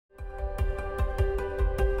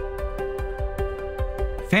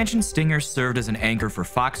Fanchon Stinger served as an anchor for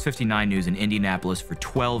Fox 59 News in Indianapolis for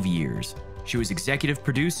 12 years. She was executive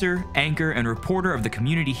producer, anchor, and reporter of the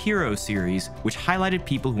Community Heroes series, which highlighted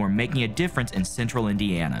people who are making a difference in central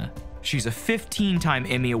Indiana. She's a 15-time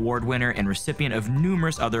Emmy Award winner and recipient of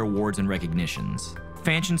numerous other awards and recognitions.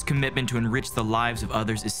 Fanchon's commitment to enrich the lives of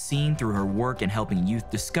others is seen through her work in helping youth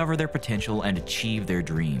discover their potential and achieve their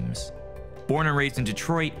dreams. Born and raised in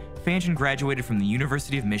Detroit, Fanchon graduated from the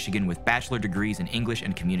University of Michigan with bachelor degrees in English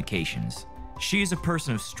and Communications. She is a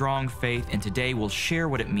person of strong faith, and today will share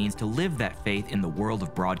what it means to live that faith in the world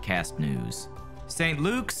of broadcast news. St.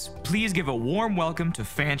 Luke's, please give a warm welcome to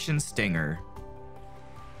Fanchon Stinger.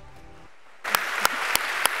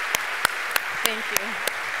 Thank you.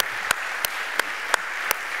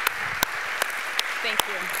 Thank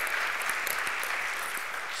you.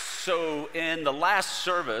 So in the last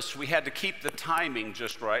service, we had to keep the timing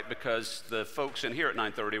just right because the folks in here at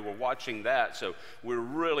 9:30 were watching that, so we're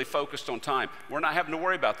really focused on time. We're not having to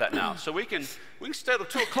worry about that now. So we can stay till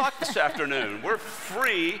 2 o'clock this afternoon. We're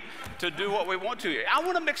free to do what we want to. I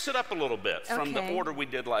want to mix it up a little bit from the order we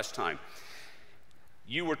did last time.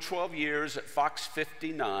 You were 12 years at Fox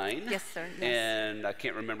 59. Yes, sir. Yes. And I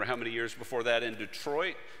can't remember how many years before that in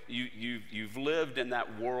Detroit. You've lived in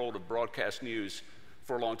that world of broadcast news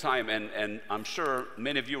for a long time, and I'm sure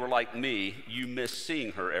many of you were like me. You miss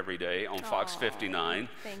seeing her every day on Fox 59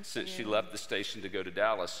 since she left the station to go to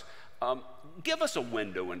Dallas. Give us a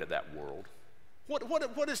window into that world.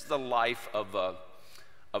 What is the life of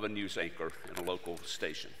a news anchor in a local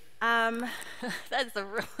station? That's a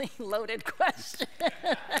really loaded question.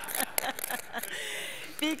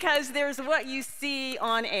 Because there's what you see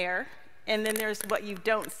on air, and then there's what you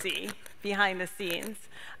don't see behind the scenes.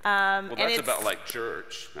 Well, that's about like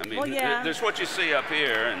church. I mean, well, yeah. There's what you see up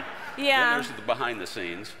here, and then there's the behind the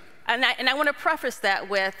scenes. And I want to preface that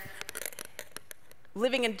with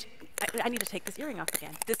living in, I need to take this earring off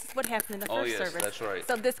again. This is what happened in the first service. Oh, yes, that's right.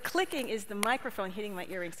 So this clicking is the microphone hitting my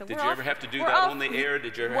earring. So did you ever have to do that on the air?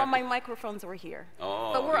 Did you ever Well, my microphones were here.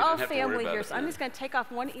 Oh, but we're all family here, so I'm just going to take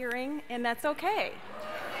off one earring, and that's okay.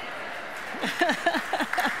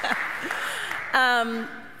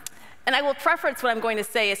 And I will preface what I'm going to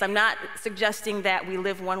say is I'm not suggesting that we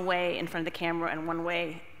live one way in front of the camera and one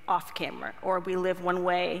way off camera, or we live one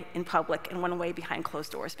way in public and one way behind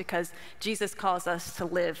closed doors, because Jesus calls us to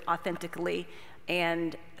live authentically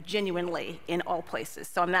and genuinely in all places.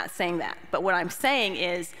 So I'm not saying that. But what I'm saying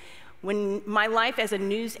is when my life as a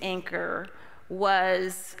news anchor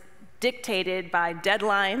was dictated by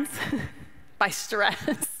deadlines, by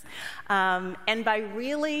stress, and by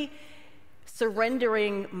really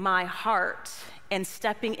surrendering my heart and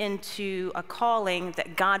stepping into a calling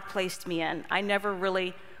that God placed me in. I never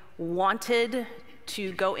really wanted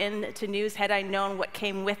to go into news. Had I known what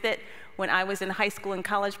came with it when I was in high school and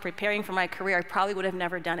college preparing for my career, I probably would have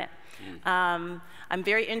never done it. I'm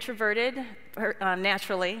very introverted,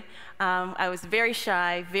 naturally. I was very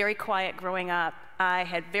shy, very quiet growing up. I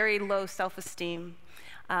had very low self-esteem.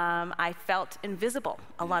 I felt invisible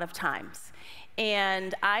a lot of times.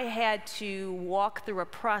 And I had to walk through a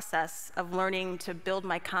process of learning to build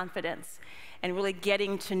my confidence and really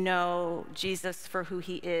getting to know Jesus for who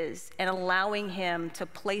he is and allowing him to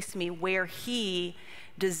place me where he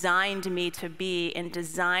designed me to be and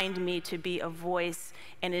designed me to be a voice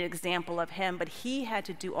and an example of him. But he had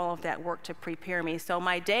to do all of that work to prepare me. So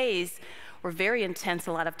my days were very intense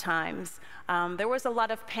a lot of times. There was a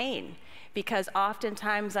lot of pain, because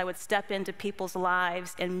oftentimes I would step into people's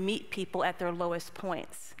lives and meet people at their lowest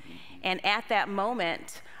points. And at that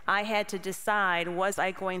moment, I had to decide, was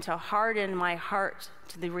I going to harden my heart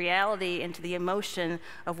to the reality and to the emotion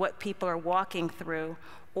of what people are walking through,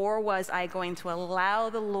 or was I going to allow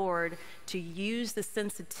the Lord to use the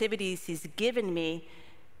sensitivities he's given me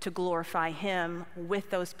to glorify him with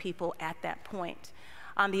those people at that point?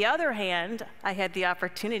 On the other hand, I had the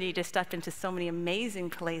opportunity to step into so many amazing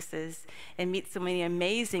places and meet so many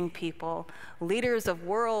amazing people, leaders of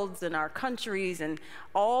worlds and our countries and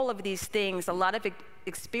all of these things, a lot of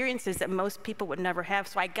experiences that most people would never have.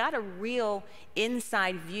 So I got a real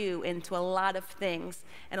inside view into a lot of things.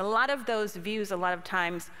 And a lot of those views, a lot of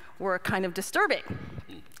times, were kind of disturbing.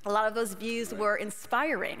 A lot of those views were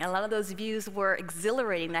inspiring. A lot of those views were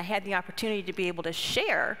exhilarating. I had the opportunity to be able to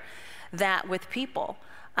share that with people.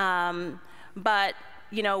 But,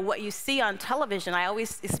 you know, what you see on television, I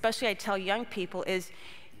always, especially I tell young people, is,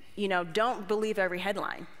 you know, don't believe every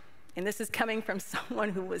headline. And this is coming from someone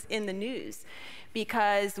who was in the news,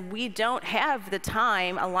 because we don't have the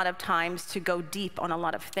time, a lot of times, to go deep on a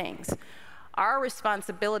lot of things. Our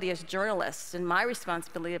responsibility as journalists, and my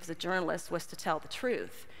responsibility as a journalist, was to tell the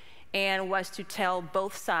truth. and was to tell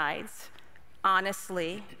both sides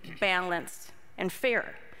honestly, balanced, and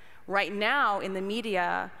fair. Right now in the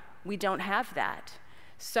media, we don't have that.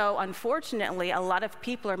 So unfortunately, a lot of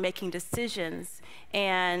people are making decisions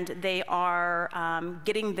and they are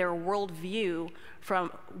getting their worldview from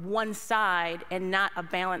one side and not a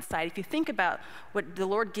balanced side. If you think about what the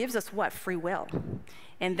Lord gives us, what? Free will.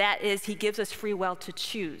 And that is, he gives us free will to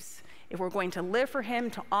choose. If we're going to live for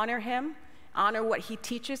him, to honor what he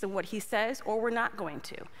teaches and what he says, or we're not going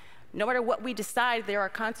to. No matter what we decide, there are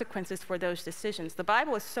consequences for those decisions. The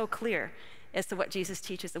Bible is so clear as to what Jesus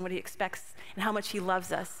teaches and what he expects and how much he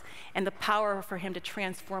loves us and the power for him to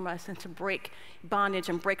transform us and to break bondage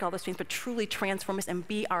and break all those things, but truly transform us and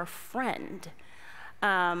be our friend.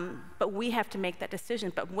 But we have to make that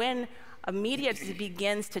decision. But when a media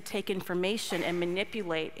begins to take information and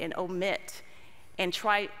manipulate and omit and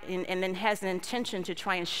then has an intention to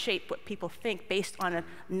try and shape what people think based on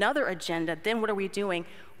another agenda, then what are we doing?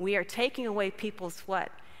 We are taking away people's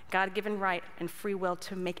what? God-given right and free will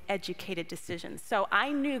to make educated decisions. So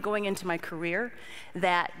I knew going into my career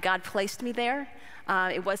that God placed me there.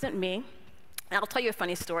 It wasn't me. And I'll tell you a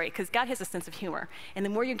funny story, because God has a sense of humor. And the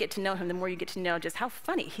more you get to know him, the more you get to know just how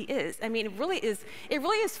funny he is. I mean, it really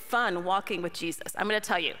is fun walking with Jesus. I'm going to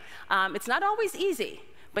tell you. It's not always easy,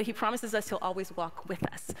 but he promises us he'll always walk with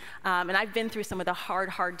us. And I've been through some of the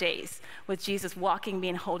hard days with Jesus walking me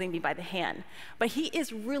and holding me by the hand. But he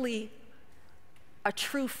is really a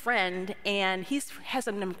true friend, and he has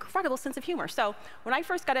an incredible sense of humor. So when I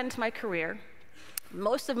first got into my career,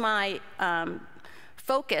 most of my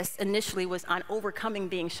focus initially was on overcoming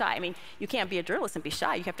being shy. I mean, you can't be a journalist and be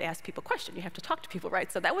shy. You have to ask people questions. You have to talk to people,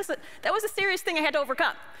 right? So that was a serious thing I had to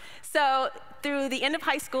overcome. So through the end of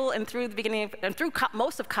high school and through the beginning and through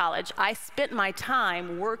most of college, I spent my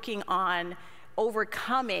time working on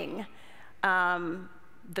overcoming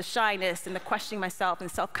the shyness and the questioning myself and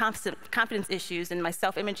self-confidence issues and my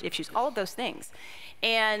self-image issues, all of those things.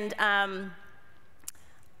 And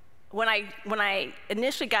when I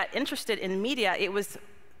initially got interested in media,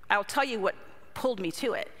 I'll tell you what pulled me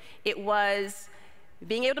to it. It was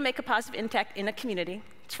being able to make a positive impact in a community,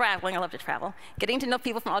 traveling, I love to travel, getting to know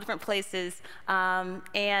people from all different places,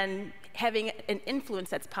 and having an influence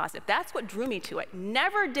that's positive. That's what drew me to it.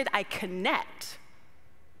 Never did I connect.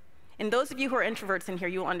 And those of you who are introverts in here,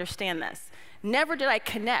 you will understand this. Never did I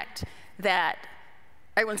connect that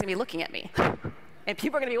everyone's gonna be looking at me. And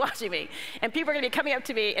people are gonna be watching me. And people are gonna be coming up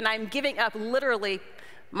to me, and I'm giving up literally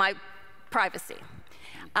my privacy.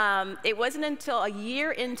 It wasn't until a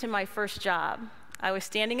year into my first job, I was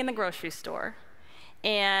standing in the grocery store,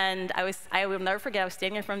 and I will never forget, I was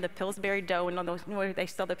standing in front of the Pillsbury dough, and where they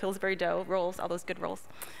sell the Pillsbury dough rolls, all those good rolls.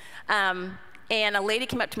 And a lady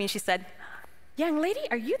came up to me and she said, "Young lady,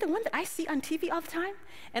 are you the one that I see on TV all the time?"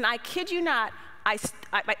 And I kid you not, I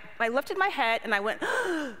lifted my head and I went,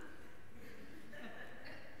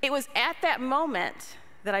 It was at that moment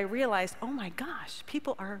that I realized, oh my gosh,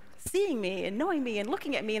 people are seeing me and knowing me and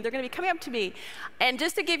looking at me, and they're gonna be coming up to me. And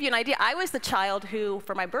just to give you an idea, I was the child who,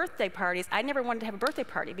 for my birthday parties, I never wanted to have a birthday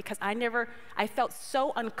party because I felt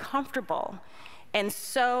so uncomfortable and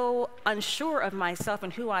so unsure of myself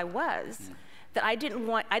and who I was that I didn't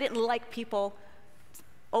like people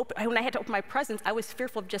when I had to open my presents. I was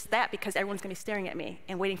fearful of just that because everyone's gonna be staring at me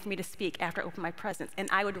and waiting for me to speak after I open my presents. And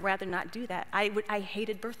I would rather not do that. I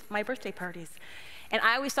hated my birthday parties. And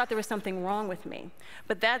I always thought there was something wrong with me.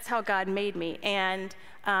 But that's how God made me. And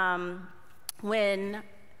when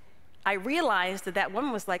I realized that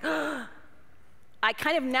woman was like, I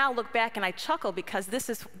kind of now look back and I chuckle because this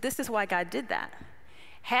is why God did that.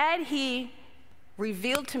 Had he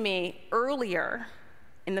revealed to me earlier,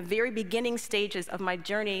 in the very beginning stages of my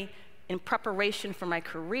journey in preparation for my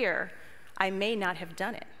career, I may not have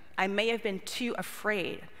done it. I may have been too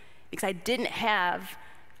afraid because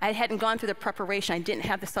I hadn't gone through the preparation. I didn't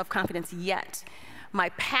have the self-confidence yet. My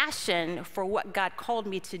passion for what God called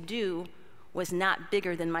me to do was not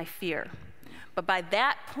bigger than my fear. But by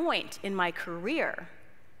that point in my career,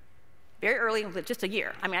 very early, just a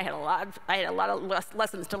year, I mean, I had a lot of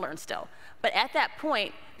lessons to learn still. But at that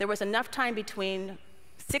point, there was enough time between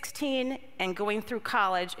 16 and going through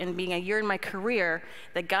college and being a year in my career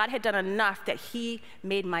that God had done enough that he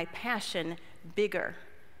made my passion bigger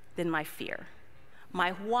than my fear.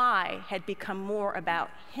 My why had become more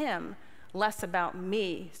about him, less about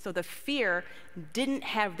me. So the fear didn't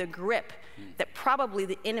have the grip that probably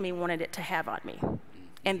the enemy wanted it to have on me.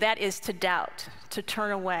 And that is to doubt, to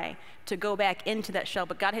turn away, to go back into that shell.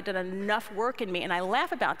 But God had done enough work in me, and I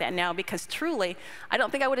laugh about that now because truly, I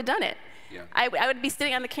don't think I would have done it. Yeah. I would be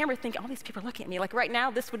sitting on the camera thinking, all these people are looking at me. Like right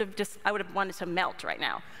now, this would have I would have wanted to melt right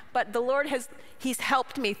now. But the Lord He's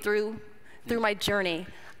helped me through my journey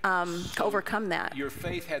to overcome that. Your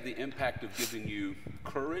faith had the impact of giving you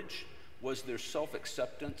courage. Was there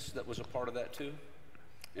self-acceptance that was a part of that too,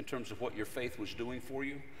 in terms of what your faith was doing for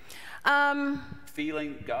you?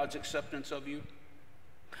 Feeling God's acceptance of you?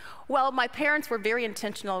 Well, my parents were very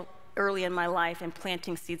intentional early in my life in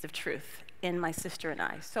planting seeds of truth in my sister and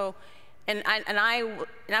I. So, and I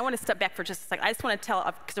want to step back for just a second. I just want to tell,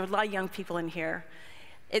 because there's a lot of young people in here.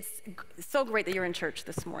 It's so great that you're in church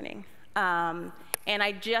this morning. And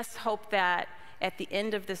I just hope that at the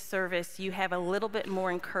end of this service, you have a little bit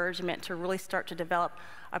more encouragement to really start to develop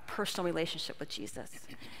a personal relationship with Jesus.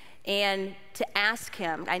 And to ask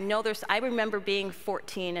him, I remember being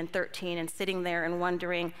 14 and 13 and sitting there and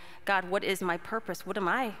wondering, God, what is my purpose? What am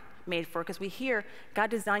I made for? Because we hear God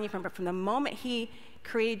designed you from the moment he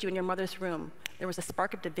created you in your mother's womb, there was a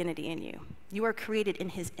spark of divinity in you. You are created in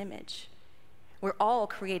his image. We're all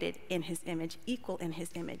created in his image, equal in his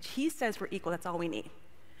image. He says we're equal, that's all we need.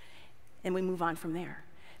 And we move on from there.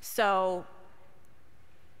 So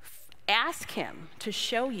ask him to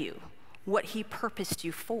show you what he purposed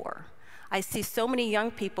you for. I see so many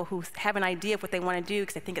young people who have an idea of what they want to do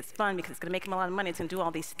because they think it's fun, because it's going to make them a lot of money, it's going to do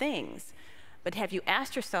all these things. But have you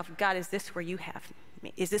asked yourself, God, is this where you have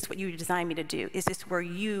me? Is this what you designed me to do? Is this where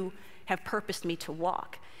you have purposed me to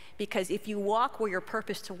walk? Because if you walk where you're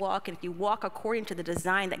purposed to walk, and if you walk according to the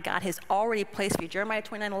design that God has already placed for you, Jeremiah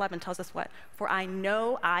 29:11 tells us what? For I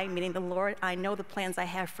know, meaning the Lord, I know the plans I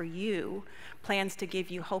have for you, plans to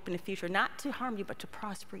give you hope in the future, not to harm you, but to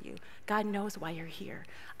prosper you. God knows why you're here.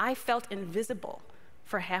 I felt invisible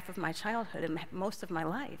for half of my childhood and most of my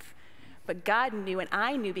life. But God knew, and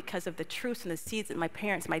I knew because of the truths and the seeds that my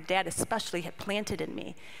parents, my dad especially, had planted in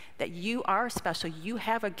me, that you are special, you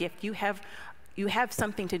have a gift, you have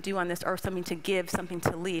something to do on this earth, something to give, something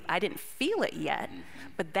to leave. I didn't feel it yet,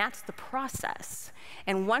 but that's the process.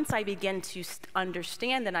 And once I began to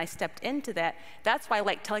understand and I stepped into that, that's why I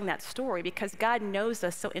like telling that story, because God knows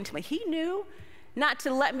us so intimately. He knew not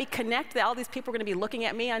to let me connect that all these people were going to be looking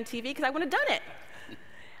at me on TV, because I wouldn't have done it.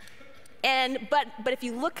 But if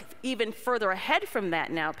you look even further ahead from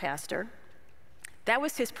that now, Pastor, that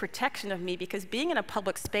was his protection of me, because being in a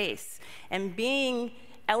public space and being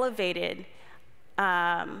elevated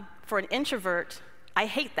for an introvert, I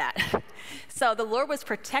hate that. So the Lord was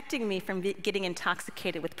protecting me from getting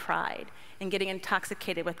intoxicated with pride and getting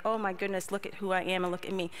intoxicated with, oh my goodness, look at who I am and look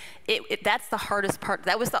at me. That's the hardest part.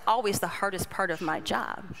 That was always the hardest part of my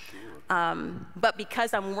job. But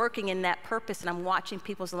because I'm working in that purpose and I'm watching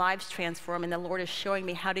people's lives transform, and the Lord is showing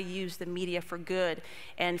me how to use the media for good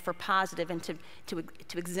and for positive and to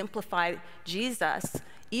exemplify Jesus,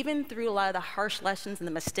 even through a lot of the harsh lessons and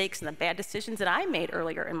the mistakes and the bad decisions that I made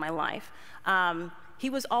earlier in my life, he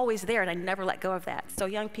was always there, and I never let go of that. So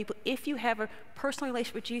young people, if you have a personal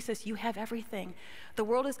relationship with Jesus, you have everything. The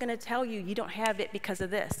world is going to tell you you don't have it because of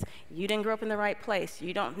this. You didn't grow up in the right place.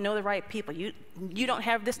 You don't know the right people. You don't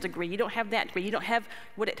have this degree. You don't have that degree. You don't have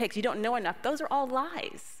what it takes. You don't know enough. Those are all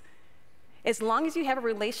lies. As long as you have a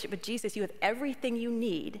relationship with Jesus, you have everything you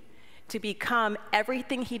need to become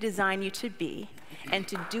everything he designed you to be, and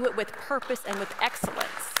to do it with purpose and with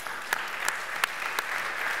excellence.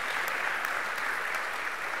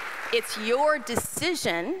 It's your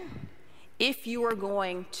decision if you are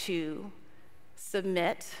going to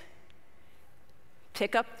submit,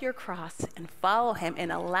 pick up your cross, and follow him,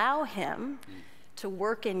 and allow him to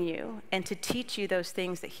work in you and to teach you those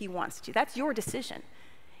things that he wants to. That's your decision.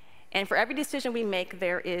 And for every decision we make,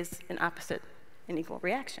 there is an opposite and equal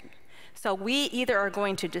reaction. So we either are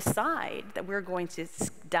going to decide that we're going to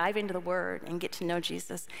dive into the Word and get to know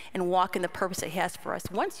Jesus and walk in the purpose that he has for us.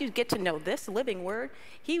 Once you get to know this living Word,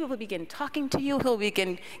 he will begin talking to you. He'll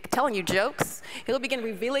begin telling you jokes. He'll begin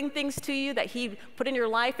revealing things to you that he put in your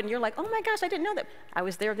life, and you're like, oh my gosh, I didn't know that. I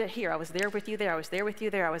was there, here. I was there with you there. I was there with you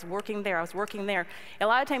there. I was working there. I was working there. A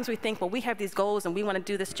lot of times we think, well, we have these goals, and we want to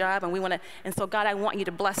do this job, and we want to, and so God, I want you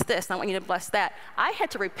to bless this, and I want you to bless that. I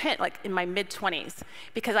had to repent like in my mid-20s,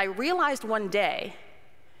 because I realized one day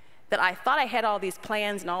that I thought I had all these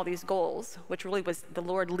plans and all these goals, which really was the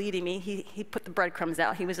Lord leading me. He put the breadcrumbs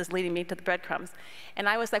out. He was just leading me to the breadcrumbs. And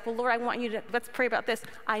I was like, well, Lord, I want you to, let's pray about this.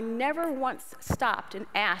 I never once stopped and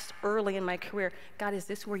asked early in my career, God, is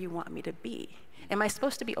this where you want me to be? Am I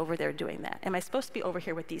supposed to be over there doing that? Am I supposed to be over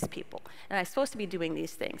here with these people? Am I supposed to be doing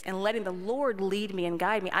these things? And letting the Lord lead me and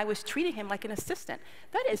guide me. I was treating him like an assistant.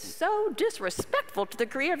 That is so disrespectful to the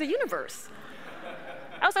creator of the universe.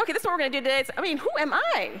 I was like, okay, this is what we're going to do today. I mean, who am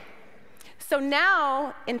I? So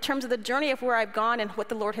now, in terms of the journey of where I've gone and what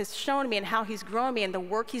the Lord has shown me and how he's grown me and the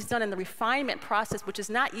work he's done in the refinement process, which is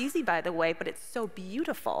not easy, by the way, but it's so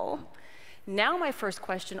beautiful. Now my first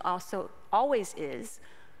question also always is,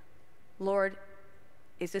 Lord,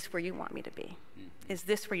 is this where you want me to be? Is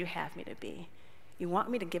this where you have me to be? You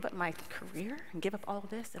want me to give up my career and give up all of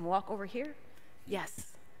this and walk over here? Yes,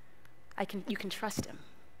 you can trust him.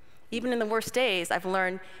 Even in the worst days, I've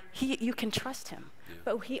learned you can trust him. Yeah.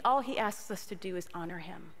 But all he asks us to do is honor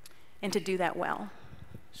him and to do that well.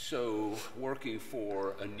 So working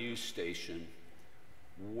for a news station,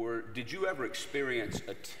 did you ever experience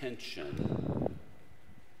a tension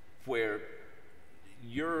where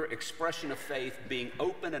your expression of faith, being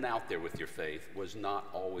open and out there with your faith, was not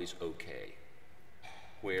always okay?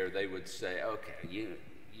 Where they would say, okay,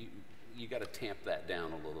 you got to tamp that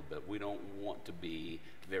down a little bit. We don't want to be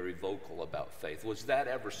very vocal about faith. Was that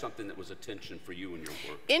ever something that was a tension for you in your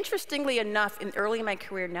work? Interestingly enough, early in my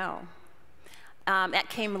career, no. That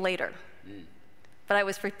came later. But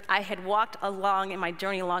I had walked along in my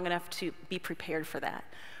journey long enough to be prepared for that.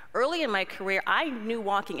 Early in my career, I knew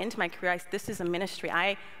walking into my career, this is a ministry.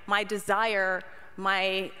 My desire,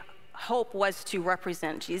 my hope was to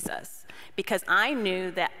represent Jesus, because I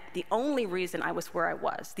knew that the only reason I was where I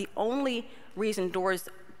was, the only reason doors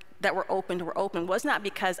that were open was not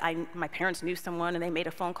because my parents knew someone and they made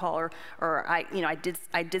a phone call, or I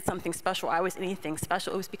did something special. I was anything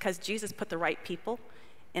special. It was because Jesus put the right people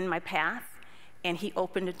in my path, and he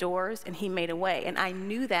opened the doors and he made a way. And I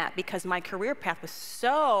knew that because my career path was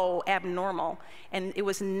so abnormal, and it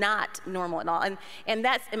was not normal at all. And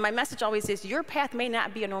my message always is, your path may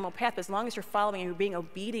not be a normal path, but as long as you're following and you're being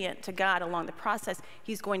obedient to God along the process,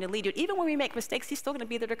 he's going to lead you. Even when we make mistakes, he's still going to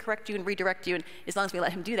be there to correct you and redirect you, and as long as we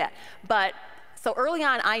let him do that. But so early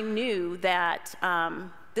on, I knew that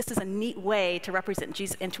this is a neat way to represent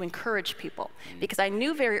Jesus and to encourage people, because I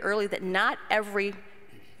knew very early that not every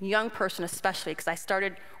young person, especially, because I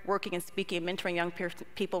started working and speaking and mentoring young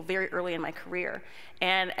people very early in my career.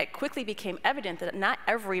 And it quickly became evident that not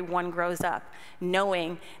everyone grows up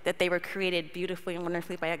knowing that they were created beautifully and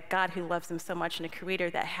wonderfully by a God who loves them so much, and a creator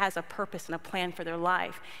that has a purpose and a plan for their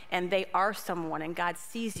life. And they are someone, and God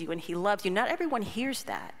sees you and he loves you. Not everyone hears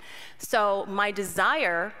that. So my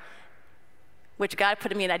desire, which God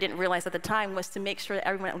put in me and I didn't realize at the time, was to make sure that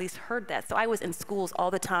everyone at least heard that. So I was in schools all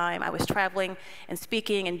the time. I was traveling and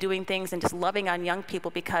speaking and doing things and just loving on young people,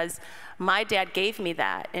 because my dad gave me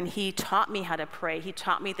that, and he taught me how to pray. He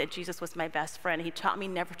taught me that Jesus was my best friend. He taught me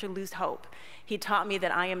never to lose hope. He taught me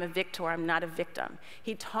that I am a victor, I'm not a victim.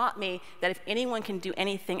 He taught me that if anyone can do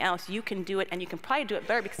anything else, you can do it, and you can probably do it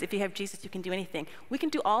better, because if you have Jesus, you can do anything. We can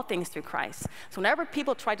do all things through Christ. So whenever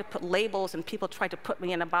people tried to put labels and people tried to put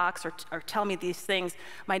me in a box or tell me these things,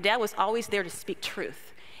 my dad was always there to speak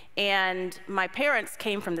truth. And my parents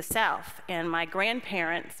came from the South, and my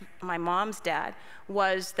grandparents, my mom's dad,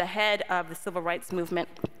 was the head of the civil rights movement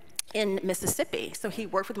in Mississippi. So he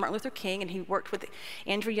worked with Martin Luther King, and he worked with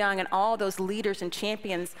Andrew Young and all those leaders and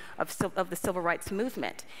champions of the civil rights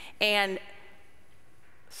movement. And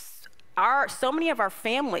so many of our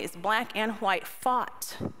families, black and white,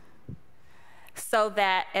 fought so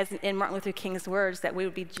that, as in Martin Luther King's words, that we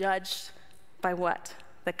would be judged by what?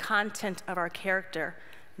 The content of our character,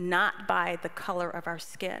 not by the color of our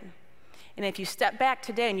skin. And if you step back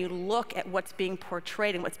today and you look at what's being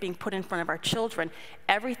portrayed and what's being put in front of our children,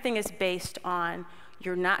 everything is based on,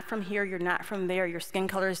 you're not from here, you're not from there, your skin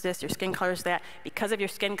color is this, your skin color is that. Because of your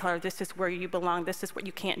skin color, this is where you belong, this is what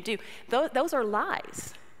you can't do. Those are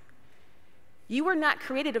lies. You were not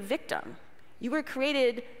created a victim. You were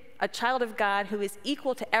created a child of God who is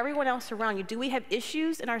equal to everyone else around you. Do we have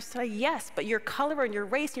issues in our society? Yes, but your color and your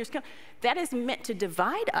race and your skin, that is meant to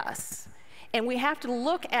divide us. And we have to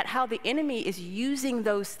look at how the enemy is using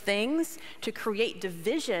those things to create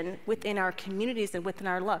division within our communities and within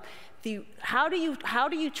our love. How do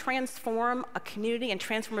you transform a community and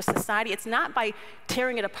transform a society? It's not by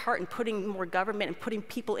tearing it apart and putting more government and putting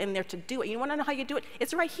people in there to do it. You want to know how you do it?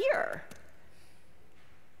 It's right here.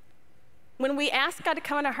 When we ask God to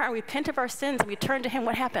come in our heart and we repent of our sins and we turn to him,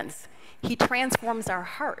 what happens? He transforms our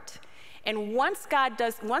heart. And once God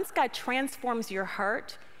transforms your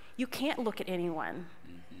heart, you can't look at anyone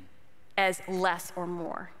as less or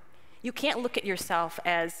more. You can't look at yourself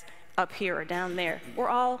as up here or down there. We're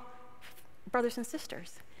all brothers and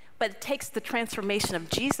sisters. But it takes the transformation of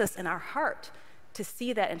Jesus in our heart to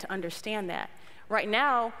see that and to understand that. Right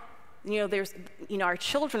now, our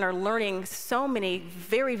children are learning so many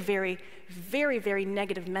very, very, very, very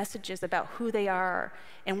negative messages about who they are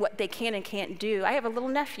and what they can and can't do. I have a little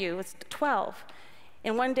nephew, it's 12,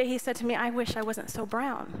 and one day he said to me, I wish I wasn't so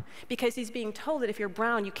brown, because he's being told that if you're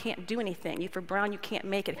brown, you can't do anything. If you're brown, you can't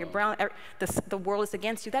make it. If you're brown, the world is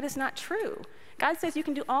against you. That is not true. God says you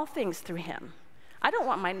can do all things through him. I don't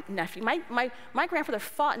want my nephew. My grandfather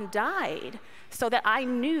fought and died so that I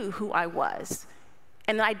knew who I was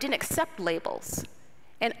and that I didn't accept labels.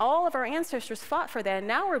 And all of our ancestors fought for that. And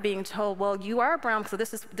now we're being told, well, you are brown, so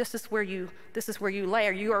this is where you lay,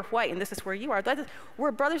 or you are white, and this is where you are.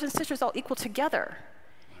 We're brothers and sisters all equal together,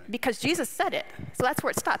 because Jesus said it. So that's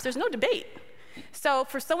where it stops. There's no debate. So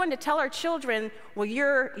for someone to tell our children, well,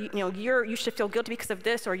 you should feel guilty because of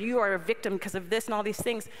this, or you are a victim because of this, and all these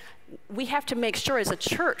things, we have to make sure as a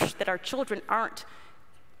church that our children aren't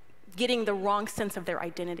getting the wrong sense of their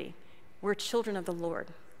identity. We're children of the Lord.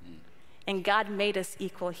 And God made us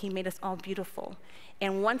equal. He made us all beautiful.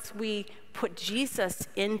 And once we put Jesus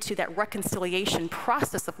into that reconciliation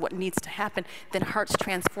process of what needs to happen, then hearts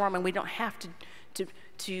transform, and we don't have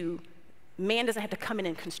man doesn't have to come in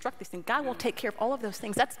and construct these things. God will take care of all of those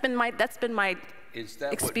things. That's been my Is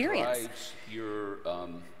that experience. What drives your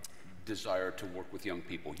desire to work with young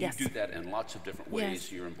people? You Yes. do that in lots of different ways.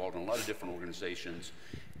 Yes. You're involved in a lot of different organizations.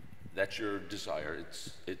 That's your desire.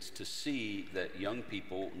 It's to see that young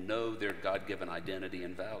people know their God-given identity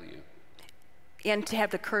and value. And to have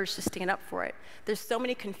the courage to stand up for it. There's so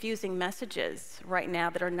many confusing messages right now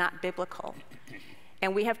that are not biblical.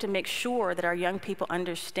 And we have to make sure that our young people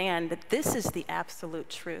understand that this is the absolute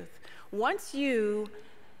truth.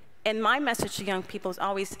 And my message to young people is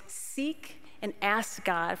always seek and ask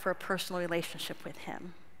God for a personal relationship with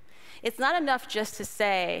him. It's not enough just to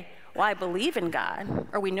say, well, I believe in God,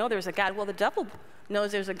 or we know there's a God. Well, the devil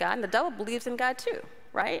knows there's a God, and the devil believes in God too,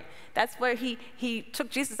 right? That's where he took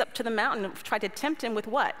Jesus up to the mountain and tried to tempt him with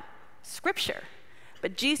what? Scripture.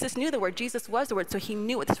 But Jesus knew the word. Jesus was the word, so he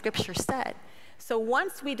knew what the scripture said. So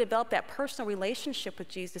once we develop that personal relationship with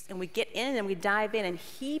Jesus and we get in and we dive in and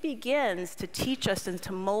he begins to teach us and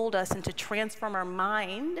to mold us and to transform our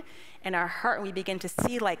mind and our heart, and we begin to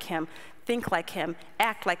see like him, think like him,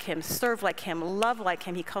 act like him, serve like him, love like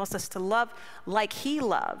him. He calls us to love like he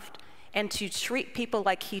loved and to treat people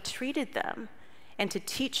like he treated them and to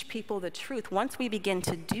teach people the truth. Once we begin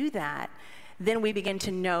to do that, then we begin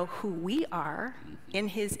to know who we are in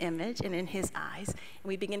his image and in his eyes, and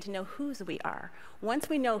we begin to know whose we are. Once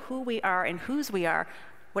we know who we are and whose we are,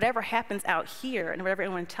 whatever happens out here and whatever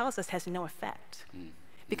anyone tells us has no effect,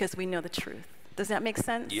 because we know the truth. Does that make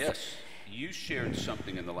sense? Yes. You shared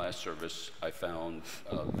something in the last service I found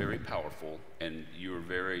very powerful, and you were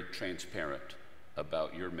very transparent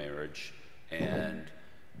about your marriage and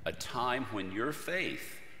a time when your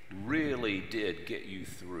faith really did get you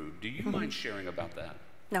through. Do you mind sharing about that?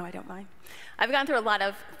 No, I don't mind. I've gone through a lot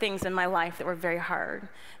of things in my life that were very hard.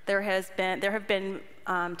 There have been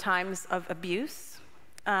times of abuse,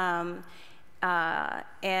 and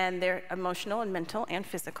they're emotional and mental and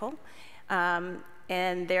physical.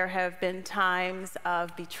 And there have been times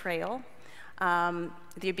of betrayal.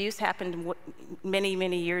 The abuse happened many,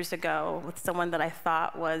 many years ago with someone that I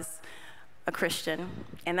thought was a Christian,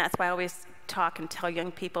 and that's why I always talk and tell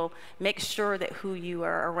young people, make sure that who you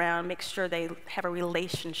are around, make sure they have a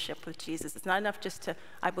relationship with Jesus. It's not enough just to,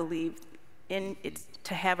 I believe, it's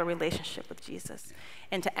to have a relationship with Jesus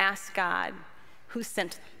and to ask God, who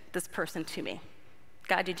sent this person to me?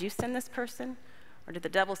 God, did you send this person, or did the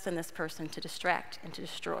devil send this person to distract and to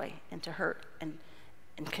destroy and to hurt and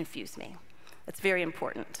confuse me? That's very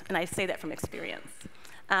important, and I say that from experience.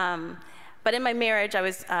 But in my marriage, I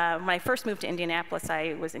was, when I first moved to Indianapolis,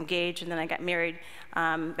 I was engaged, and then I got married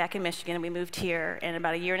back in Michigan, and we moved here. And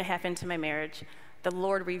about 1.5 years into my marriage, the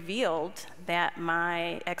Lord revealed that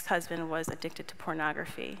my ex-husband was addicted to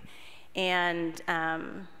pornography. And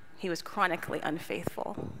he was chronically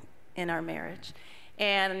unfaithful in our marriage.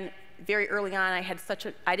 And very early on,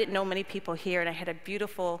 I didn't know many people here, and I had a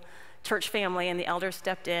beautiful church family, and the elders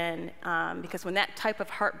stepped in, because when that type of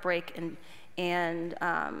heartbreak and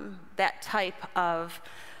that type of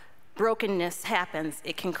brokenness happens,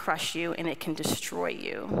 it can crush you and it can destroy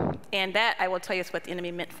you. And that, I will tell you, is what the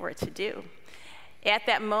enemy meant for it to do. At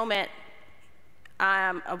that moment,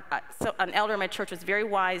 so an elder in my church was very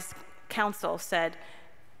wise counsel, said,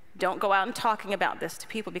 don't go out and talking about this to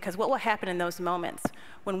people, because what will happen in those moments,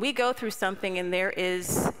 when we go through something and there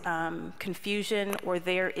is confusion or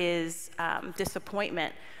there is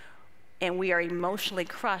disappointment, and we are emotionally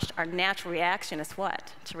crushed, our natural reaction is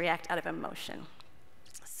what? To react out of emotion.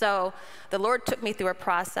 So the Lord took me through a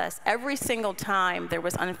process. Every single time there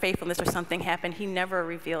was unfaithfulness or something happened, he never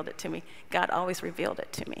revealed it to me. God always revealed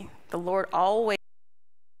it to me. The Lord always.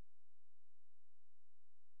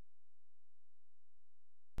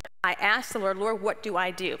 I asked the Lord, Lord, what do I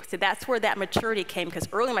do? So that's where that maturity came, because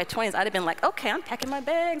early in my 20s, I'd have been like, okay, I'm packing my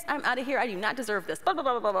bags. I'm out of here. I do not deserve this, blah, blah,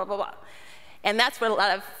 blah, blah, blah, blah, blah. And that's what a lot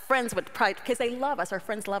of friends would probably, because they love us, our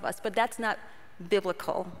friends love us, but that's not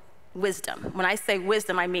biblical wisdom. When I say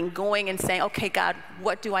wisdom, I mean going and saying, okay, God,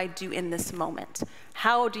 what do I do in this moment?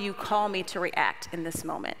 How do you call me to react in this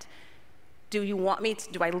moment? Do you want me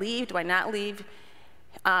to, do I leave? Do I not leave?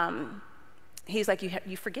 He's like,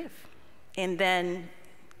 you forgive. And then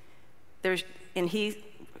he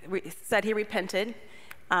said he repented,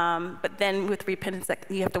 but then with repentance,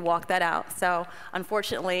 you have to walk that out. So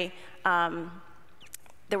unfortunately,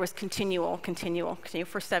 there was continual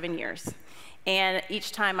for 7 years. And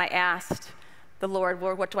each time I asked the Lord,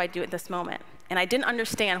 what do I do at this moment? And I didn't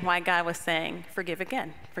understand why God was saying, forgive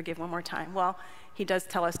again, forgive one more time. Well, he does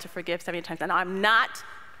tell us to forgive 70 times. And I'm not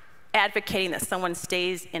advocating that someone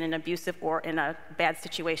stays in an abusive or in a bad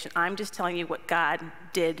situation. I'm just telling you what God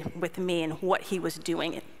did with me and what he was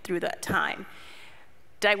doing through that time.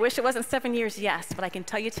 Did I wish it wasn't 7 years? Yes, but I can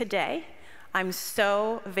tell you today, I'm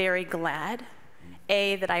so very glad,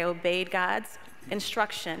 that I obeyed God's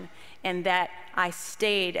instruction and that I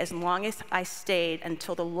stayed as long as I stayed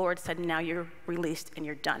until the Lord said, now you're released and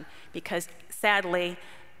you're done. Because sadly,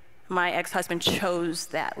 my ex-husband chose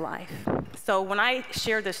that life. So when I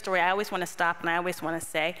share this story, I always want to stop and I always want to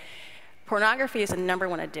say, pornography is the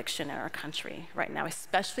 #1 addiction in our country right now,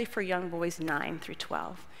 especially for young boys 9 through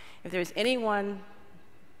 12. If there's anyone,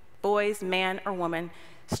 boys, man or woman,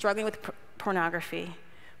 struggling with pornography,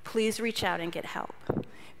 please reach out and get help,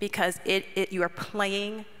 because you are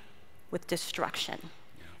playing with destruction.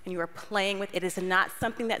 And you are playing with, it is not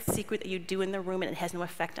something that's secret that you do in the room and it has no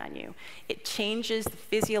effect on you. It changes the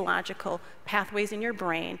physiological pathways in your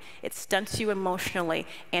brain, it stunts you emotionally,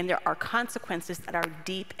 and there are consequences that are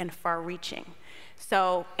deep and far-reaching.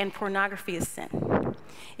 So, and pornography is sin.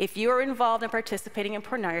 If you are involved in participating in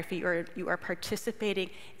pornography, you are participating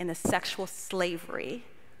in the sexual slavery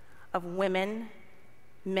of women,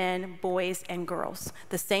 men, boys, and girls.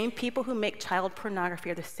 The same people who make child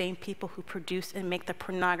pornography are the same people who produce and make the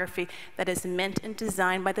pornography that is meant and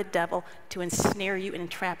designed by the devil to ensnare you and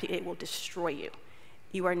entrap you. It will destroy you.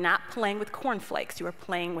 You are not playing with cornflakes, you are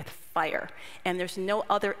playing with fire. And there's no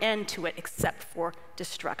other end to it except for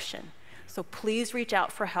destruction. So please reach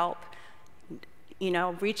out for help. You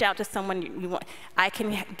know, reach out to someone you want.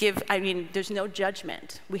 There's no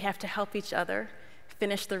judgment. We have to help each other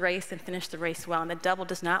finish the race and finish the race well. And the devil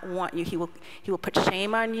does not want you. He will put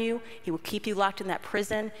shame on you. He will keep you locked in that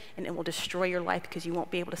prison, and it will destroy your life because you won't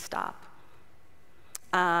be able to stop.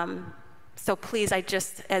 So please,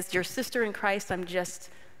 as your sister in Christ, I'm just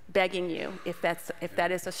begging you, if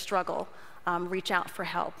that is a struggle, reach out for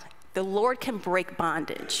help. The Lord can break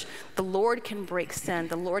bondage. The Lord can break sin.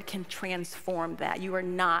 The Lord can transform that. You are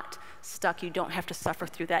not stuck. You don't have to suffer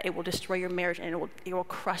through that. It will destroy your marriage, and it will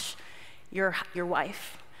crush your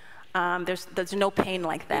wife. There's no pain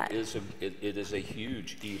like that. It is a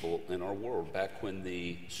huge evil in our world. Back when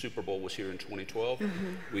the Super Bowl was here in 2012,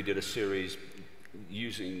 we did a series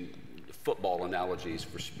using football analogies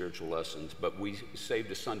for spiritual lessons, but we saved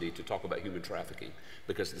a Sunday to talk about human trafficking,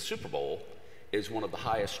 because the Super Bowl is one of the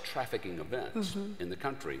highest trafficking events in the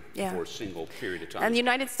country for a single period of time. And the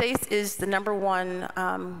United States is the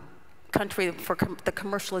 #1 country for the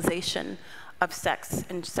commercialization of sex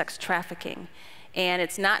and sex trafficking. And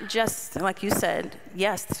it's not just, like you said,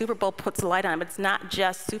 yes, the Super Bowl puts a light on it, but it's not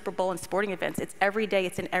just Super Bowl and sporting events. It's every day,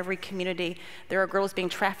 it's in every community. There are girls being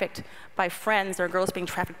trafficked by friends, there are girls being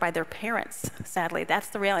trafficked by their parents, sadly. That's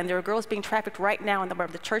the reality. And there are girls being trafficked right now in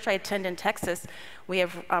the church I attend in Texas. We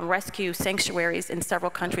have rescue sanctuaries in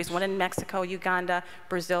several countries, one in Mexico, Uganda,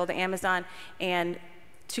 Brazil, the Amazon, and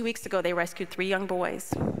 2 weeks ago, they rescued 3 young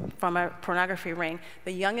boys from a pornography ring.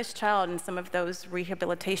 The youngest child in some of those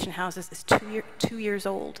rehabilitation houses is 2 years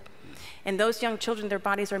old. And those young children, their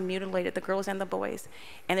bodies are mutilated, the girls and the boys.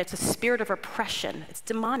 And it's a spirit of oppression. It's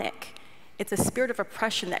demonic. It's a spirit of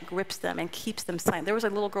oppression that grips them and keeps them silent. There was a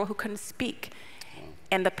little girl who couldn't speak.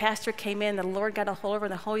 And the pastor came in, the Lord got a hold of her,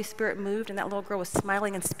 and the Holy Spirit moved, and that little girl was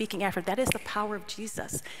smiling and speaking after. That is the power of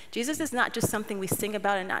Jesus. Jesus is not just something we sing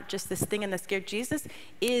about and not just this thing in the scared. Jesus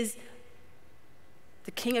is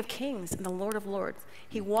the King of Kings and the Lord of Lords.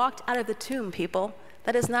 He walked out of the tomb, people.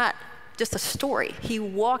 That is not just a story. He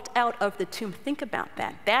walked out of the tomb. Think about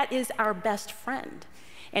that. That is our best friend.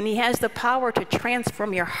 And he has the power to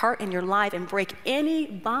transform your heart and your life and break any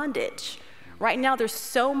bondage Right now, there's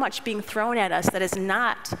so much being thrown at us that is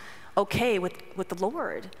not okay with the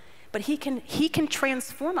Lord. But he can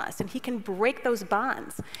transform us, and he can break those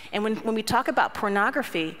bonds. And when we talk about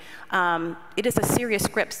pornography, it is a serious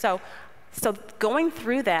grip. So going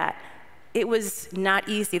through that, it was not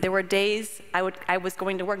easy. There were days I was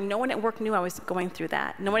going to work. No one at work knew I was going through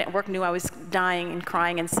that. No one at work knew I was dying and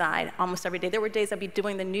crying inside almost every day. There were days I'd be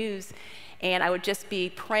doing the news, and I would just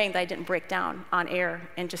be praying that I didn't break down on air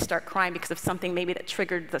and just start crying because of something maybe that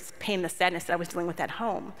triggered the pain, the sadness that I was dealing with at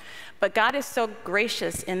home. But God is so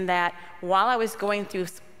gracious in that while I was going through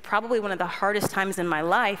probably one of the hardest times in my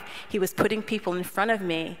life, he was putting people in front of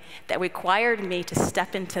me that required me to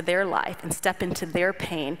step into their life and step into their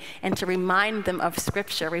pain and to remind them of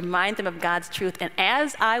Scripture, remind them of God's truth. And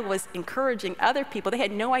as I was encouraging other people, they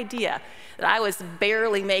had no idea that I was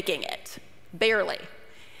barely making it, barely.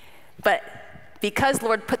 But because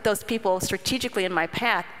Lord put those people strategically in my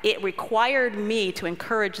path, it required me to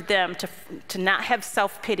encourage them to not have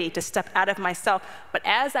self-pity, to step out of myself. But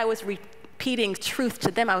as I was repeating truth to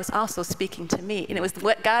them, I was also speaking to me. And it was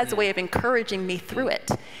God's way of encouraging me through it.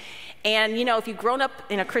 And you know, if you've grown up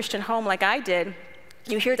in a Christian home like I did,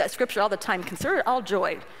 you hear that scripture all the time, consider it all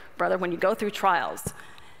joy, brother, when you go through trials.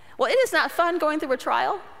 Well, it is not fun going through a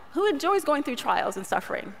trial. Who enjoys going through trials and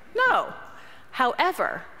suffering? No.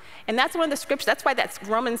 However, and that's one of the scriptures, that's why that's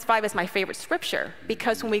Romans 5 is my favorite scripture,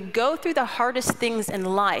 because when we go through the hardest things in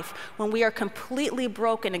life, when we are completely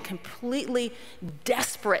broken and completely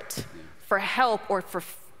desperate for help or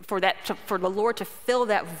for the Lord to fill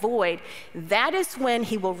that void, that is when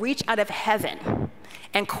he will reach out of heaven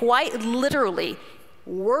and quite literally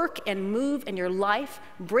work and move in your life,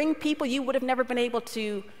 bring people you would have never been able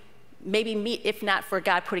to maybe meet if not for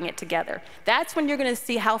God putting it together. That's when you're going to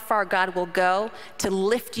see how far God will go to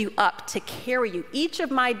lift you up, to carry you. Each of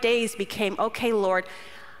my days became, okay, Lord,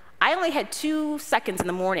 I only had 2 seconds in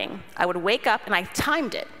the morning. I would wake up, and I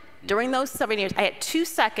timed it. During those 7 years, I had 2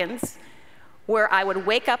 seconds where I would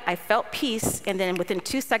wake up, I felt peace, and then within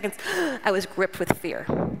 2 seconds, I was gripped with fear.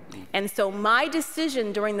 And so my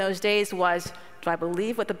decision during those days was, do I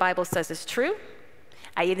believe what the Bible says is true?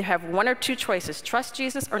 I either have 1 or 2 choices, trust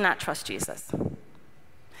Jesus or not trust Jesus.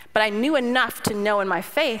 But I knew enough to know in my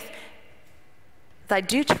faith that I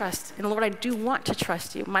do trust, and Lord, I do want to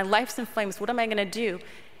trust you. My life's in flames, what am I gonna do?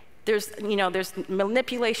 There's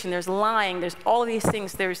manipulation, there's lying, there's all of these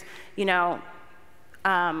things, there's,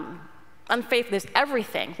 unfaithful, there's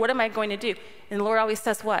everything. What am I going to do? And the Lord always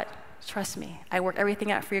says what? Trust me, I work everything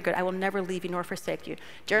out for your good. I will never leave you nor forsake you.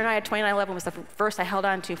 Jeremiah 29:11 was the verse I held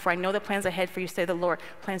on to. For I know the plans I had for you, say the Lord,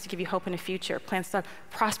 plans to give you hope in the future, plans to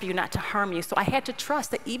prosper you, not to harm you. So I had to trust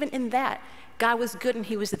that even in that, God was good and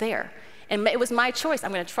he was there. And it was my choice.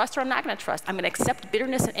 I'm going to trust or I'm not going to trust. I'm going to accept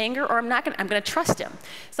bitterness and anger, or I'm going to trust him.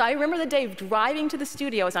 So I remember the day of driving to the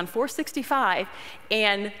studio. I was on 465,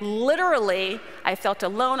 and literally I felt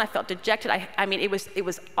alone. I felt dejected. I mean, it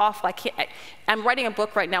was awful. I'm writing a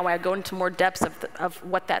book right now where I go into more depths of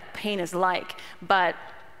what that pain is like. But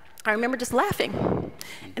I remember just laughing.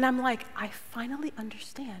 And I'm like, I finally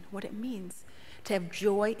understand what it means to have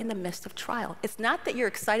joy in the midst of trial. It's not that you're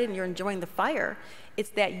excited and you're enjoying the fire. It's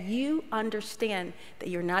that you understand that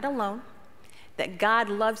you're not alone, that God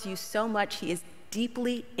loves you so much, he is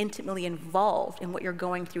deeply, intimately involved in what you're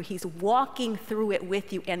going through. He's walking through it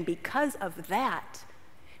with you. And because of that,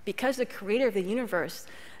 because the creator of the universe,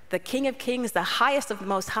 the King of Kings, the highest of the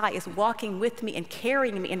most high, is walking with me and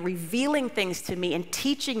carrying me and revealing things to me and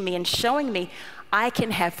teaching me and showing me, I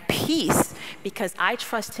can have peace because I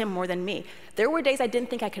trust him more than me. There were days I didn't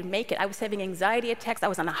think I could make it. I was having anxiety attacks. I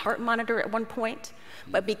was on a heart monitor at one point.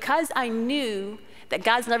 But because I knew that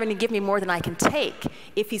God's never going to give me more than I can take,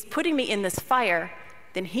 if he's putting me in this fire,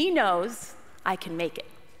 then he knows I can make it.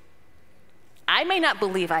 I may not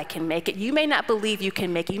believe I can make it. You may not believe you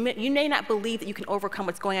can make it. You may not believe that you can overcome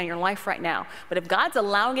what's going on in your life right now. But if God's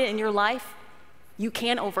allowing it in your life, you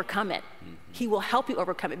can overcome it. He will help you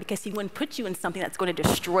overcome it because he wouldn't put you in something that's going to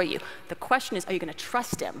destroy you. The question is, are you going to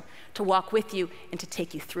trust him to walk with you and to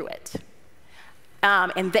take you through it?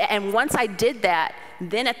 And once I did that,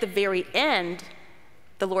 then at the very end,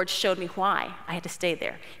 the Lord showed me why I had to stay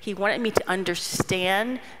there. He wanted me to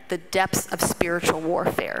understand the depths of spiritual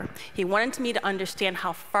warfare. He wanted me to understand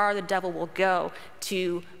how far the devil will go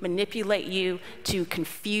to manipulate you, to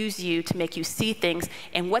confuse you, to make you see things,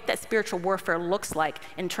 and what that spiritual warfare looks like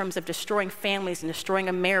in terms of destroying families and destroying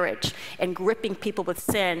a marriage and gripping people with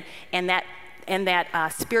sin, and that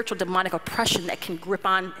spiritual demonic oppression that can grip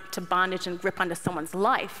on to bondage and grip onto someone's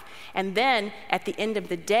life. And then at the end of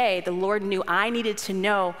the day, the Lord knew I needed to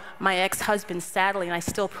know my ex-husband, sadly, and I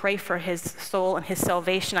still pray for his soul and his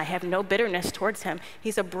salvation. I have no bitterness towards him.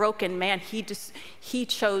 He's a broken man. He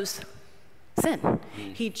chose sin.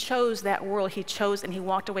 He chose that world. He chose, and he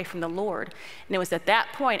walked away from the Lord. And it was at that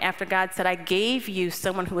point, after God said, I gave you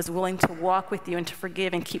someone who was willing to walk with you and to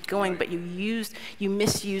forgive and keep going, but you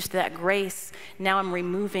misused that grace. Now I'm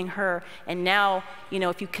removing her. And now,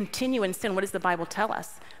 if you continue in sin, what does the Bible tell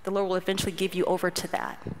us? The Lord will eventually give you over to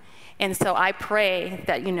that. And so I pray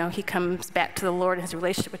that, he comes back to the Lord in his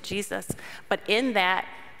relationship with Jesus. But in that,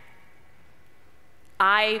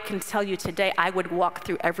 I can tell you today, I would walk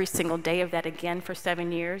through every single day of that again for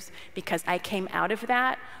 7 years, because I came out of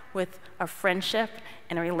that with a friendship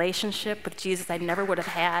and a relationship with Jesus I never would have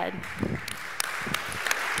had.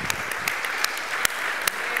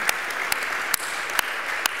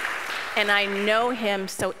 And I know him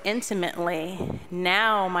so intimately.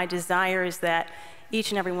 Now my desire is that each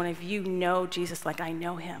and every one of you know Jesus like I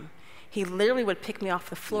know him. He literally would pick me off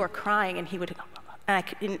the floor crying, and he would,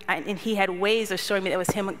 and he had ways of showing me that it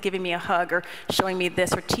was him giving me a hug or showing me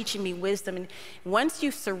this or teaching me wisdom. And once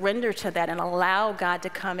you surrender to that and allow God to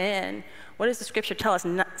come in, what does the scripture tell us?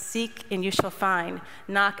 Seek and you shall find.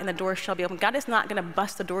 Knock and the door shall be open. God is not going to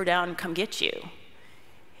bust the door down and come get you.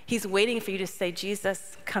 He's waiting for you to say,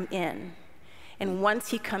 Jesus, come in. And once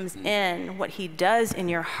he comes in, what he does in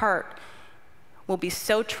your heart will be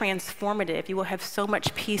so transformative. You will have so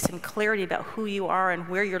much peace and clarity about who you are and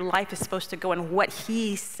where your life is supposed to go and what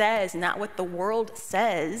he says, not what the world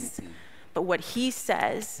says, but what he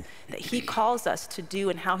says that he calls us to do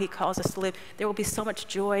and how he calls us to live. There will be so much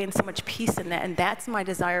joy and so much peace in that. And that's my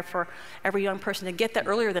desire for every young person to get that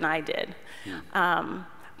earlier than I did.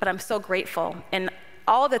 But I'm so grateful. And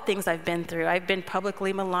all the things I've been through, I've been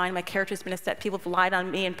publicly maligned. My character's been upset. People have lied on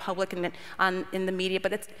me in public and in the media.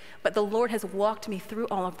 But the Lord has walked me through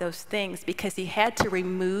all of those things because he had to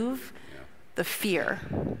remove the fear.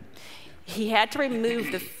 He had to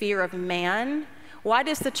remove the fear of man. Why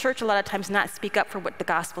does the church a lot of times not speak up for what the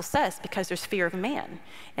gospel says? Because there's fear of man.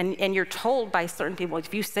 And you're told by certain people,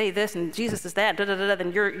 if you say this and Jesus is that,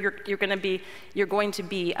 then you're going to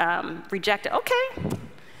be rejected. Okay.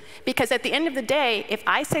 Because at the end of the day, if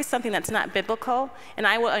I say something that's not biblical, and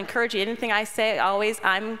I will encourage you, anything I say, always,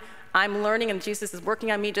 I'm learning and Jesus is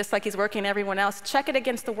working on me just like he's working on everyone else, check it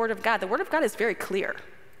against the Word of God. The Word of God is very clear.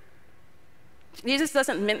 Jesus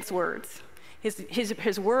doesn't mince words.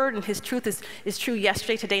 His word and his truth is true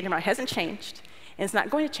yesterday, today, and tomorrow. It hasn't changed, and it's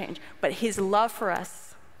not going to change. But his love for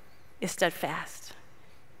us is steadfast.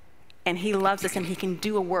 And he loves us, and he can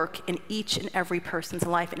do a work in each and every person's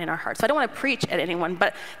life and in our hearts. So I don't want to preach at anyone,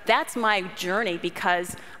 but that's my journey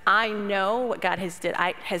because I know what God has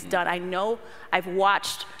done. I know I've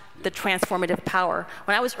watched the transformative power.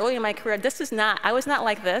 When I was early in my career, I was not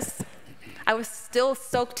like this. I was still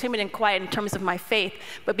so timid and quiet in terms of my faith,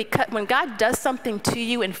 but because when God does something to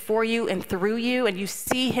you and for you and through you, and you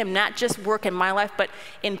see him not just work in my life, but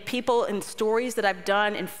in people and stories that I've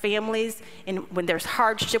done in families, and when there's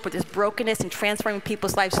hardship, when there's brokenness and transforming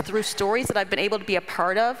people's lives through stories that I've been able to be a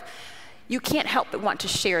part of, you can't help but want to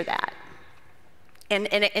share that.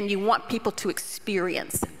 And you want people to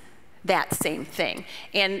experience that same thing.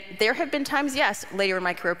 And there have been times, yes, later in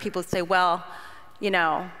my career, people say, well,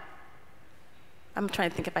 I'm trying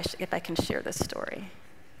to think if I can share this story.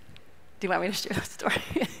 Do you want me to share this story?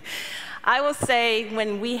 I will say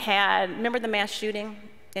when we remember the mass shooting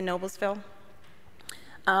in Noblesville?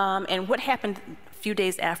 And what happened a few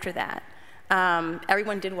days after that?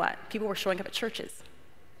 Everyone did what? People were showing up at churches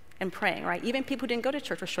and praying, right? Even people who didn't go to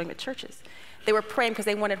church were showing up at churches. They were praying because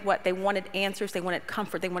they wanted what? They wanted answers, they wanted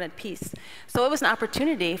comfort, they wanted peace. So it was an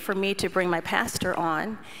opportunity for me to bring my pastor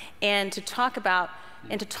on and to talk about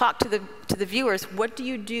and to talk to the viewers, what do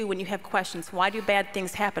you do when you have questions? Why do bad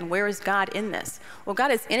things happen? Where is God in this? Well, God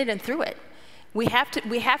is in it and through it. We have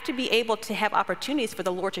to be able to have opportunities for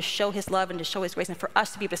the Lord to show his love and to show his grace and for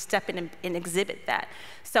us to be able to step in and exhibit that.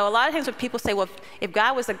 So a lot of times when people say, well, if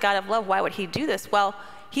God was a God of love, why would he do this? Well,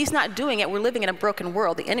 he's not doing it. We're living in a broken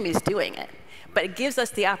world. The enemy is doing it. But it gives us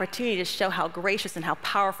the opportunity to show how gracious and how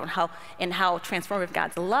powerful and how transformative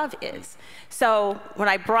God's love is. So when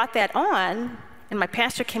I brought that on, and my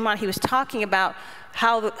pastor came on. He was talking about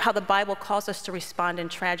how the Bible calls us to respond in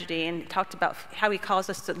tragedy, and talked about how he calls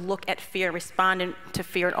us to look at fear, respond to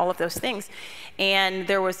fear, and all of those things. And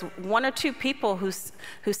there was one or two people who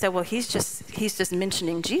said, well, he's just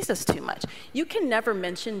mentioning Jesus too much. You can never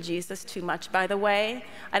mention Jesus too much, by the way.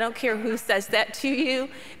 I don't care who says that to you,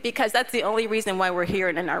 because that's the only reason why we're here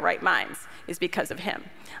and in our right minds, is because of him.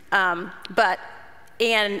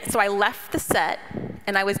 And so I left the set,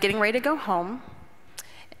 and I was getting ready to go home.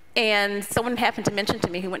 And someone happened to mention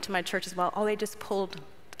to me, who went to my church as well, oh, they just pulled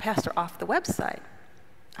the pastor off the website.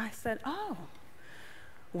 I said, oh,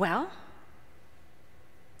 well,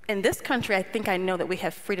 in this country, I think I know that we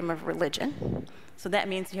have freedom of religion. So that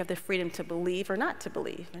means you have the freedom to believe or not to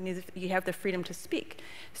believe, and you have the freedom to speak.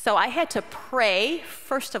 So I had to pray,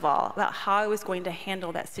 first of all, about how I was going to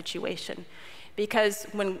handle that situation. Because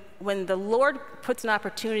when the Lord puts an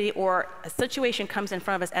opportunity or a situation comes in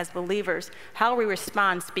front of us as believers, how we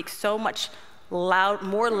respond speaks so much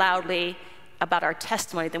more loudly about our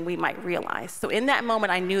testimony than we might realize. So in that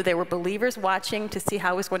moment, I knew there were believers watching to see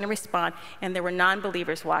how I was going to respond, and there were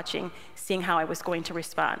non-believers watching, seeing how I was going to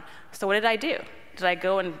respond. So what did I do? Did I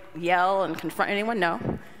go and yell and confront anyone? No.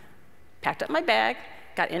 Packed up my bag,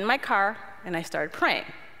 got in my car, and I started praying.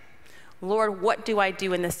 Lord, what do I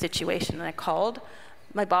do in this situation? And I called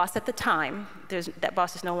my boss at the time. That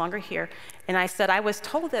boss is no longer here. And I said, I was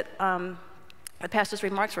told that the pastor's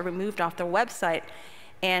remarks were removed off their website.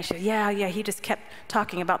 And she said, yeah, he just kept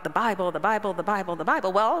talking about the Bible, the Bible, the Bible, the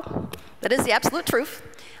Bible. Well, that is the absolute truth.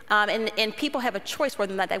 And people have a choice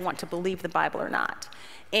whether or not they want to believe the Bible or not.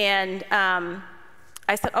 And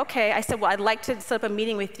I said, okay. I said, well, I'd like to set up a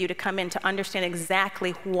meeting with you to come in to understand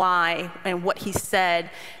exactly why and what he said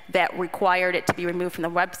that required it to be removed from the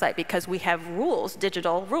website, because we have rules,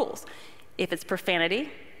 digital rules. If it's profanity,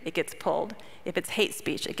 it gets pulled. If it's hate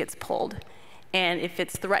speech, it gets pulled. And if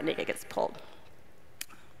it's threatening, it gets pulled.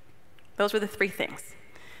 Those were the three things.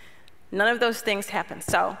 None of those things happened.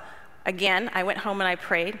 So again, I went home and I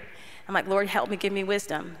prayed. I'm like, Lord, help me, give me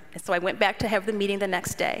wisdom. And so I went back to have the meeting the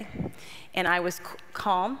next day. And I was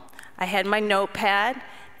calm. I had my notepad,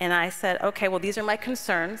 and I said, okay, well, these are my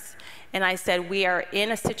concerns. And I said, we are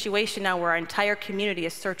in a situation now where our entire community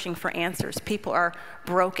is searching for answers. People are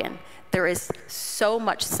broken. There is so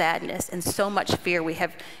much sadness and so much fear. We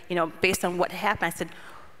have, based on what happened, I said,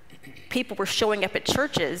 people were showing up at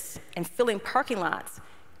churches and filling parking lots.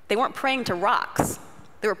 They weren't praying to rocks.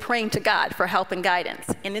 They were praying to God for help and guidance.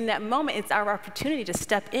 And in that moment, it's our opportunity to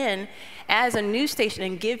step in as a news station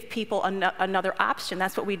and give people another option.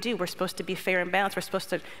 That's what we do. We're supposed to be fair and balanced. We're supposed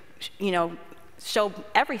to, show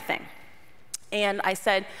everything. And I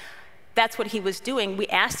said, that's what he was doing. We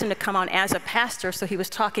asked him to come on as a pastor, so he was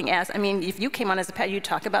talking if you came on as a pastor, you'd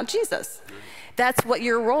talk about Jesus. That's what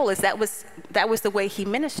your role is. That was the way he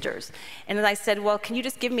ministers. And then I said, well, can you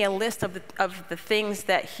just give me a list of the things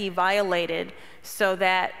that he violated so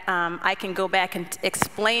that I can go back and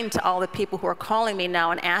explain to all the people who are calling me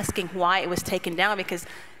now and asking why it was taken down, because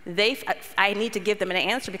I need to give them an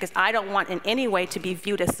answer, because I don't want in any way to be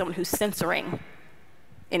viewed as someone who's censoring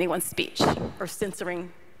anyone's speech or censoring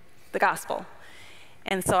the gospel.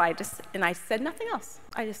 And so I said nothing else.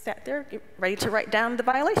 I just sat there ready to write down the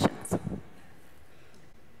violations.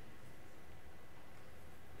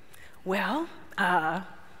 Well,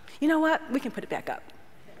 you know what? We can put it back up.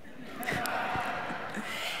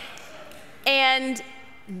 And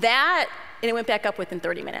it went back up within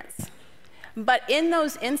 30 minutes. But in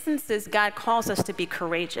those instances, God calls us to be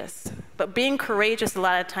courageous. But being courageous a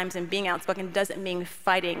lot of times and being outspoken doesn't mean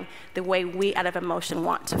fighting the way we out of emotion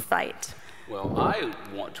want to fight. Well, I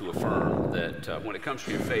want to affirm that when it comes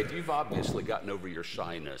to your faith, you've obviously gotten over your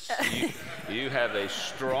shyness. You have a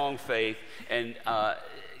strong faith, and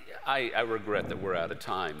I regret that we're out of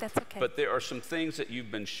time. That's okay. But there are some things that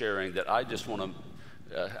you've been sharing that I just want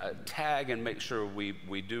to tag and make sure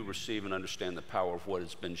we do receive and understand the power of what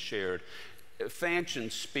has been shared.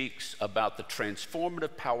 Fanchon speaks about the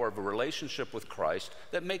transformative power of a relationship with Christ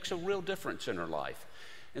that makes a real difference in her life.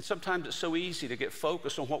 And sometimes it's so easy to get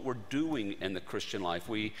focused on what we're doing in the Christian life.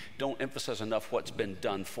 We don't emphasize enough what's been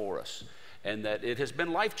done for us, and that it has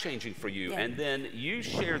been life-changing for you. Yeah. And then you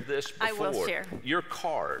shared this before. I will share. Your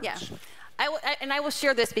cards. Yeah. I will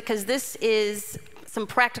share this because this is some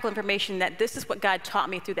practical information that this is what God taught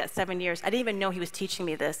me through that 7 years. I didn't even know he was teaching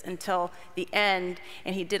me this until the end,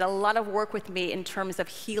 and he did a lot of work with me in terms of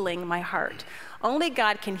healing my heart. Only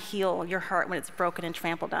God can heal your heart when it's broken and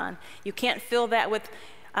trampled on. You can't fill that with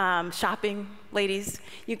shopping, ladies.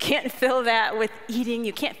 You can't fill that with eating.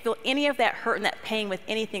 You can't fill any of that hurt and that pain with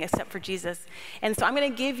anything except for Jesus. And so I'm going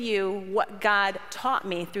to give you what God taught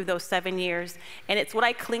me through those 7 years. And it's what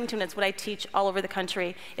I cling to, and it's what I teach all over the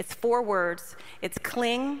country. It's 4 words. It's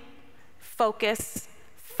cling, focus,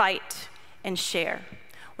 fight, and share.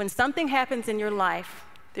 When something happens in your life,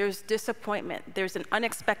 there's disappointment, there's an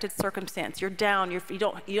unexpected circumstance, you're down, you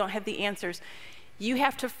don't have the answers. You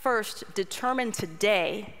have to first determine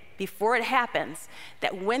today, before it happens,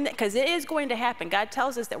 that because it is going to happen. God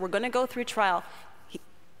tells us that we're going to go through trial.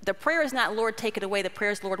 The prayer is not, Lord, take it away. The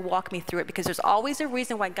prayer is, Lord, walk me through it, because there's always a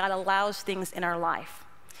reason why God allows things in our life.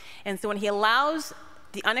 And so when he allows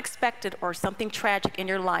the unexpected or something tragic in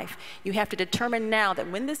your life, you have to determine now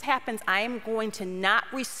that when this happens, I am going to not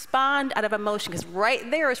respond out of emotion, because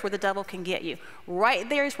right there is where the devil can get you. Right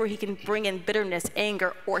there is where he can bring in bitterness,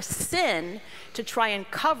 anger, or sin to try and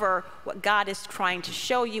cover what God is trying to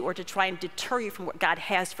show you, or to try and deter you from what God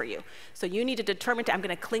has for you. So you need to determine, I'm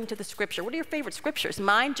going to cling to the scripture. What are your favorite scriptures?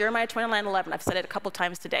 Mine, Jeremiah 29:11. I've said it a couple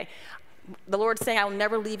times today. The Lord's saying, I will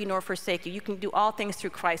never leave you nor forsake you. You can do all things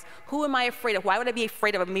through Christ. Who am I afraid of? Why would I be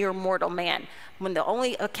afraid of a mere mortal man when the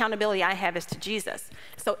only accountability I have is to Jesus?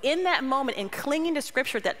 So in that moment, in clinging to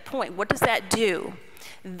scripture at that point, what does that do?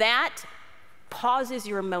 That pauses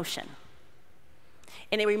your emotion.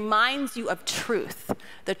 And it reminds you of truth,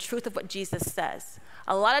 the truth of what Jesus says.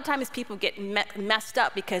 A lot of times people get messed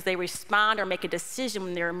up because they respond or make a decision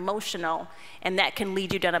when they're emotional, and that can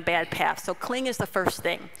lead you down a bad path. So cling is the first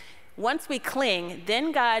thing. Once we cling,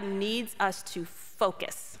 then God needs us to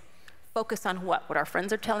focus. Focus on what? What our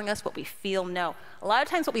friends are telling us, what we feel? No. A lot of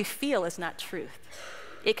times what we feel is not truth.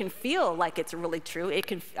 It can feel like it's really true.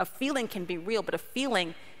 A feeling can be real, but a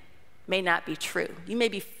feeling may not be true. You may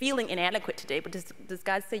be feeling inadequate today, but does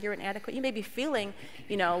God say you're inadequate? You may be feeling,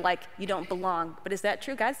 like you don't belong, but is that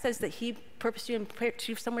true? God says that he purposed you and put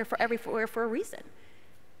you somewhere for a reason.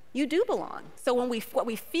 You do belong. So what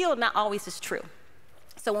we feel not always is true.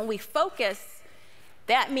 So when we focus,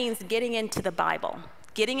 that means getting into the Bible,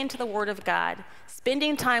 getting into the Word of God,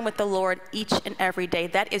 spending time with the Lord each and every day.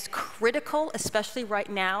 That is critical, especially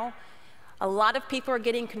right now. A lot of people are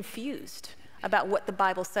getting confused about what the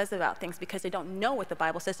Bible says about things because they don't know what the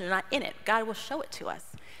Bible says. They're not in it. God will show it to us.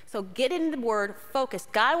 So get in the Word, focus.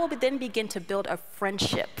 God will then begin to build a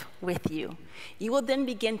friendship with you. You will then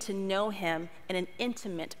begin to know him in an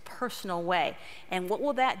intimate, personal way. And what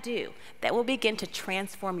will that do? That will begin to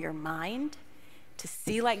transform your mind, to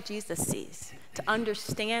see like Jesus sees, to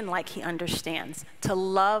understand like he understands, to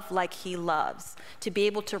love like he loves, to be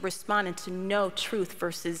able to respond and to know truth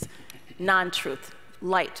versus non-truth,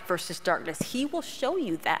 light versus darkness. He will show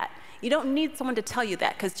you that. You don't need someone to tell you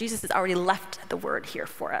that, because Jesus has already left the word here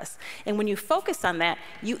for us. And when you focus on that,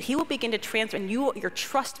 he will begin to transform, and your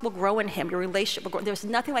trust will grow in him, your relationship will grow. There's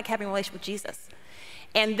nothing like having a relationship with Jesus.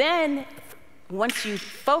 And then once you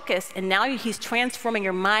focus, and now he's transforming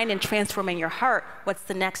your mind and transforming your heart, what's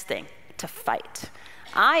the next thing? To fight.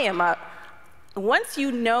 Once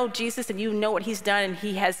you know Jesus and you know what he's done and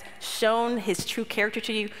he has shown his true character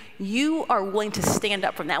to you, you are willing to stand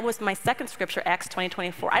up from that. Was my second scripture, Acts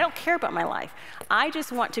 20:24. I don't care about my life. I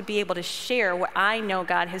just want to be able to share what I know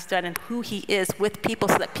God has done and who he is with people,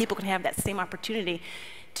 so that people can have that same opportunity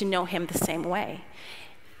to know him the same way.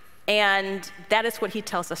 And that is what he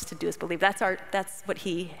tells us to do, is believe. That's what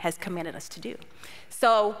he has commanded us to do.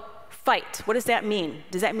 So fight. What does that mean?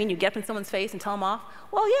 Does that mean you get up in someone's face and tell them off?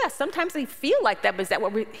 Well, yeah, sometimes they feel like that, but is that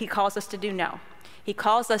what he calls us to do? No. He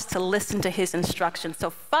calls us to listen to his instructions. So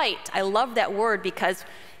fight, I love that word, because,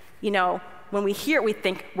 when we hear it, we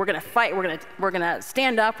think we're going to fight, we're going to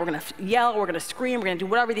stand up, we're going to yell, we're going to scream, we're going to do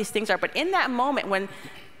whatever these things are. But in that moment when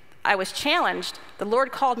I was challenged, the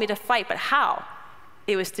Lord called me to fight, but how?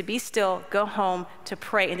 It was to be still, go home, to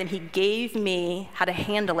pray, and then he gave me how to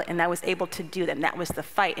handle it, and I was able to do that, and that was the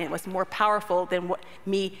fight, and it was more powerful than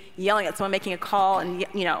me yelling at someone, making a call, and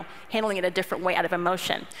handling it a different way out of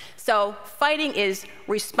emotion. So fighting is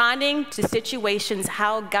responding to situations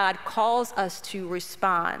how God calls us to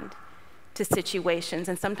respond to situations,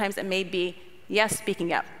 and sometimes it may be, yes,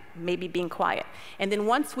 speaking up, maybe being quiet. And then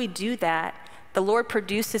once we do that, the Lord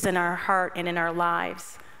produces in our heart and in our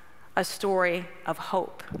lives a story of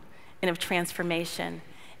hope and of transformation.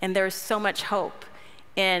 And there's so much hope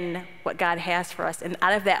in what God has for us. And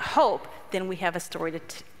out of that hope, then we have a story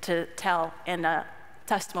to tell and a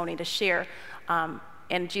testimony to share.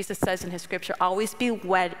 And Jesus says in his scripture, always be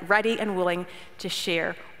ready and willing to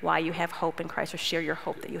share why you have hope in Christ, or share your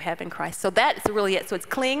hope that you have in Christ. So that's really it. So it's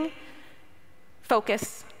cling,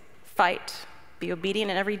 focus, fight, be obedient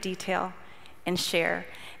in every detail, and share.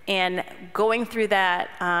 And going through that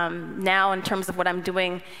now in terms of what I'm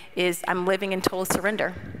doing is I'm living in total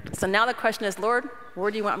surrender. So now the question is, Lord,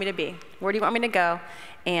 where do you want me to be? Where do you want me to go?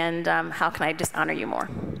 And how can I just honor you more?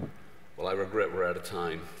 Well, I regret we're out of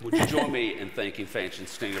time. Would you join me in thanking Fanchon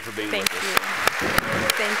Stinger for being with us?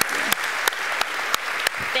 Thank you.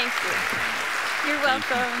 Thank you. You're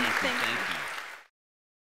welcome. Thank you.